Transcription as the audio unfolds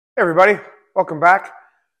Hey everybody, welcome back.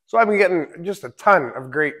 So I've been getting just a ton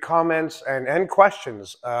of great comments and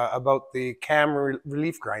questions about the cam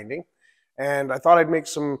relief grinding, and I thought I'd make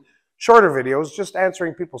some shorter videos just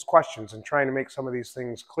answering people's questions and trying to make some of these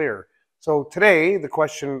things clear. So today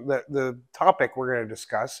the topic we're going to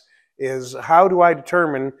discuss is how do I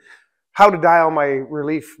determine how to dial my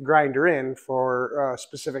relief grinder in for a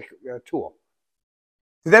specific tool.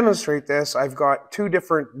 To demonstrate this, I've got two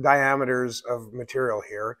different diameters of material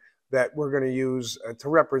here that we're going to use to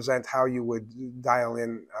represent how you would dial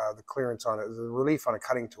in the clearance on it, the relief on a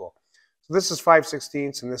cutting tool. So this is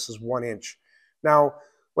 5/16 and this is 1 inch. Now,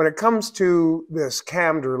 when it comes to this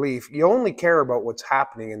cammed relief, you only care about what's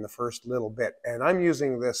happening in the first little bit. And I'm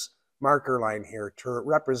using this marker line here to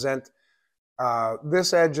represent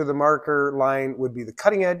this edge of the marker line would be the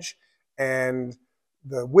cutting edge, and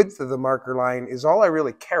the width of the marker line is all I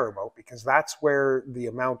really care about because that's where the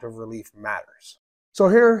amount of relief matters. So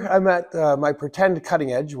here I'm at my pretend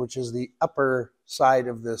cutting edge, which is the upper side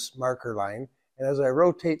of this marker line. And as I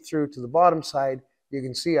rotate through to the bottom side, you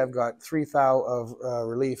can see I've got 3 thou of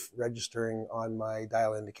relief registering on my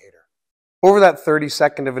dial indicator. Over that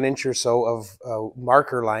 32nd of an inch or so of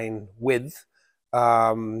marker line width,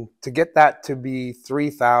 to get that to be 3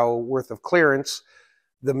 thou worth of clearance,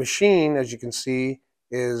 the machine, as you can see,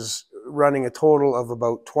 is running a total of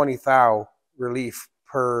about 20 thou relief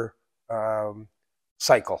per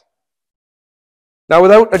cycle. Now,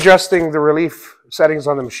 without adjusting the relief settings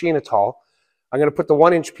on the machine at all, I'm going to put the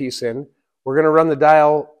 1 inch piece in. We're going to run the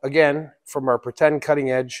dial again from our pretend cutting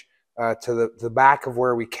edge to the back of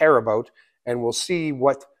where we care about, and we'll see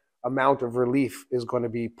what amount of relief is going to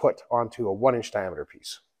be put onto a 1 inch diameter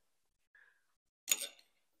piece.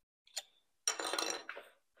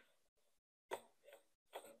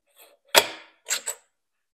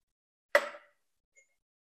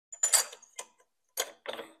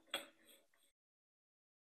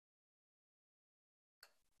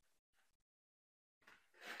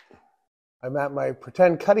 I'm at my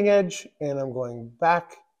pretend cutting edge and I'm going back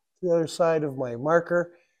to the other side of my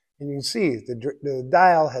marker, and you can see the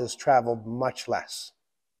dial has traveled much less.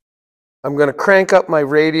 I'm going to crank up my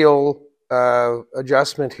radial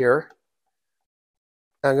adjustment here.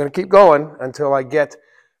 I'm going to keep going until I get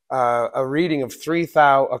a reading of 3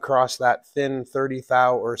 thou across that thin 30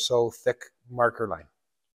 thou or so thick marker line.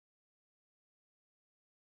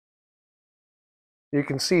 You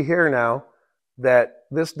can see here now that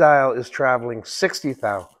this dial is traveling 60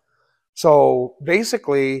 thou. So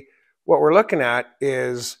basically what we're looking at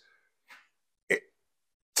is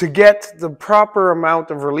to get the proper amount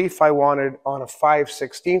of relief I wanted on a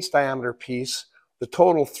 5/16 diameter piece, the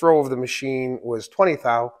total throw of the machine was 20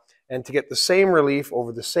 thou, and to get the same relief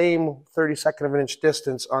over the same 32nd of an inch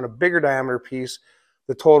distance on a bigger diameter piece,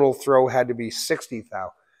 the total throw had to be 60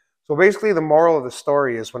 thou. So basically the moral of the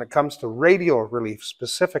story is when it comes to radial relief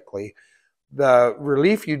specifically, the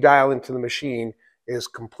relief you dial into the machine is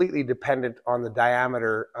completely dependent on the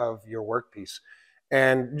diameter of your workpiece.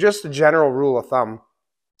 And just a general rule of thumb,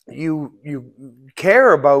 you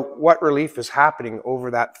care about what relief is happening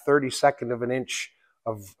over that 32nd of an inch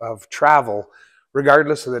of travel,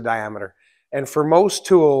 regardless of the diameter. And for most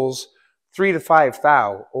tools, 3 to 5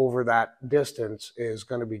 thou over that distance is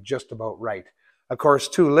going to be just about right. Of course,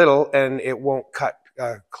 too little and it won't cut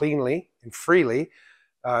cleanly and freely.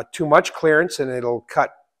 Too much clearance and it'll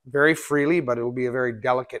cut very freely, but it'll be a very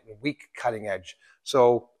delicate and weak cutting edge.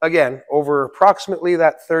 So again, over approximately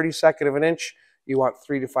that 32nd of an inch, you want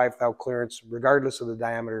 3 to 5 thou clearance regardless of the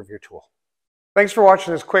diameter of your tool. Thanks for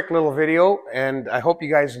watching this quick little video, and I hope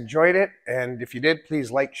you guys enjoyed it. And if you did,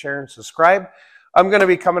 please like, share, and subscribe. I'm going to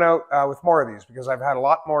be coming out with more of these because I've had a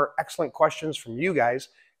lot more excellent questions from you guys,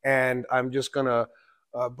 and I'm just going to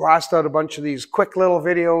blast out a bunch of these quick little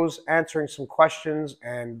videos answering some questions,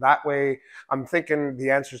 and that way I'm thinking the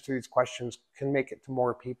answers to these questions can make it to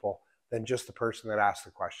more people than just the person that asked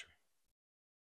the question.